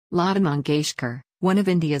Lata Mangeshkar, one of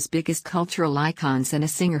India's biggest cultural icons and a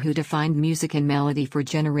singer who defined music and melody for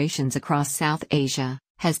generations across South Asia,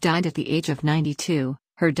 has died at the age of 92,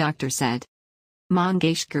 her doctor said.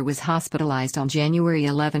 Mangeshkar was hospitalized on January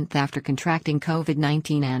 11 after contracting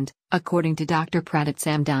COVID-19 and, according to Dr Pratit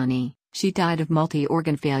Samdani, she died of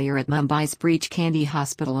multi-organ failure at Mumbai's Breach Candy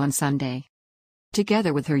Hospital on Sunday.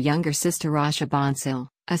 Together with her younger sister Asha Bhonsle,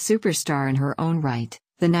 a superstar in her own right,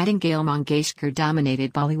 the Nightingale Mangeshkar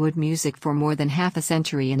dominated Bollywood music for more than half a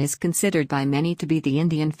century and is considered by many to be the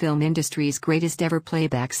Indian film industry's greatest ever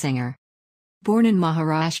playback singer. Born in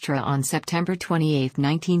Maharashtra on September 28,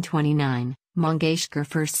 1929, Mangeshkar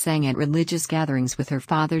first sang at religious gatherings with her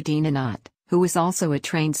father Deenanath, who was also a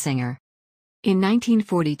trained singer. In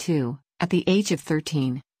 1942, at the age of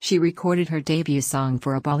 13, she recorded her debut song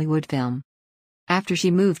for a Bollywood film. After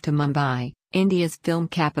she moved to Mumbai, India's film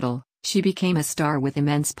capital, she became a star with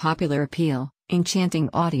immense popular appeal, enchanting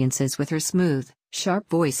audiences with her smooth, sharp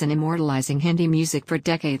voice and immortalizing Hindi music for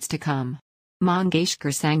decades to come.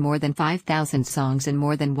 Mangeshkar sang more than 5,000 songs in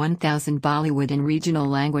more than 1,000 Bollywood and regional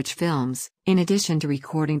language films, in addition to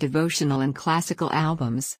recording devotional and classical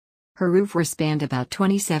albums. Her repertoire spanned about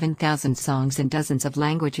 27,000 songs in dozens of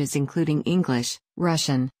languages including English,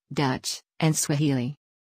 Russian, Dutch, and Swahili.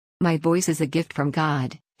 "My voice is a gift from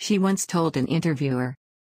God," she once told an interviewer.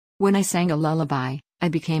 "When I sang a lullaby, I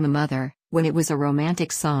became a mother. When it was a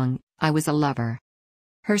romantic song, I was a lover."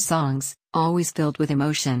 Her songs, always filled with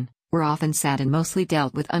emotion, were often sad and mostly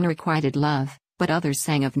dealt with unrequited love, but others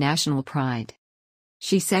sang of national pride.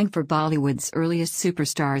 She sang for Bollywood's earliest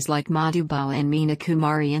superstars like Madhubala and Meena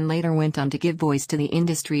Kumari and later went on to give voice to the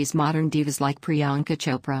industry's modern divas like Priyanka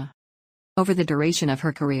Chopra. Over the duration of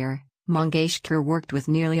her career, Mangeshkar worked with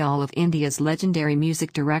nearly all of India's legendary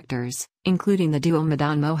music directors, including the duo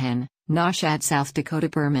Madan Mohan, Naushad South Dakota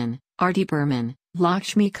Burman, R.D. Burman,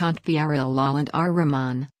 Lakshmikant Pyarelal and R.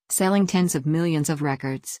 Rahman, selling tens of millions of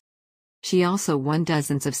records. She also won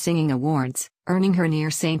dozens of singing awards, earning her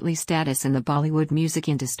near-saintly status in the Bollywood music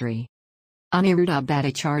industry. Aniruddha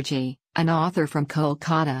Bhattacharjee, an author from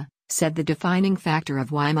Kolkata, said the defining factor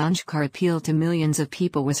of why Mangeshkar appealed to millions of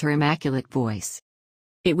people was her immaculate voice.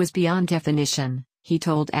 "It was beyond definition," he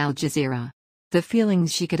told Al Jazeera. "The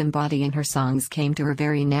feelings she could embody in her songs came to her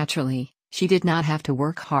very naturally. She did not have to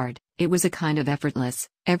work hard, it was a kind of effortless,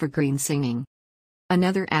 evergreen singing.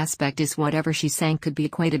 Another aspect is whatever she sang could be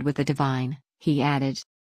equated with the divine," he added.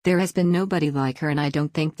 "There has been nobody like her and I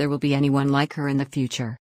don't think there will be anyone like her in the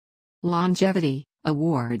future." Longevity,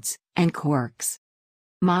 awards, and quirks.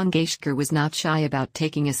 Mangeshkar was not shy about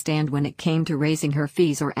taking a stand when it came to raising her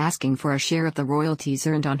fees or asking for a share of the royalties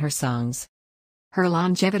earned on her songs. Her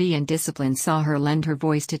longevity and discipline saw her lend her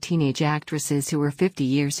voice to teenage actresses who were 50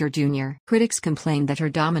 years her junior. Critics complained that her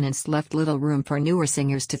dominance left little room for newer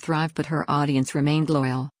singers to thrive, but her audience remained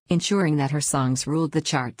loyal, ensuring that her songs ruled the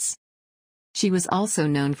charts. She was also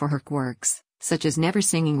known for her quirks, such as never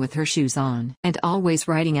singing with her shoes on and always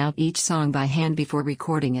writing out each song by hand before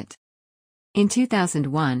recording it. In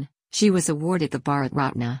 2001, she was awarded the Bharat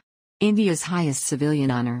Ratna, India's highest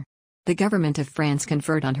civilian honor. The government of France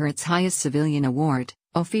conferred on her its highest civilian award,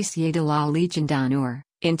 Officier de la Légion d'honneur,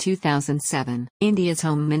 in 2007. India's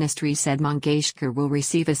Home Ministry said Mangeshkar will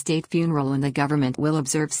receive a state funeral and the government will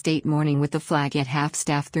observe state mourning with the flag at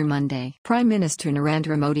half-staff through Monday. Prime Minister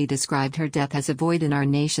Narendra Modi described her death as a void in our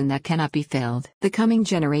nation that cannot be filled. "The coming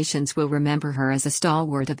generations will remember her as a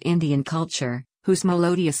stalwart of Indian culture, whose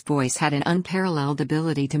melodious voice had an unparalleled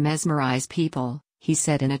ability to mesmerize people," he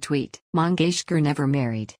said in a tweet. Mangeshkar never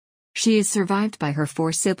married. She is survived by her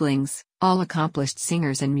 4 siblings, all accomplished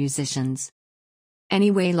singers and musicians.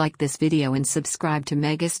 Anyway, like this video and subscribe to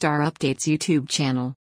Megastar Updates YouTube channel.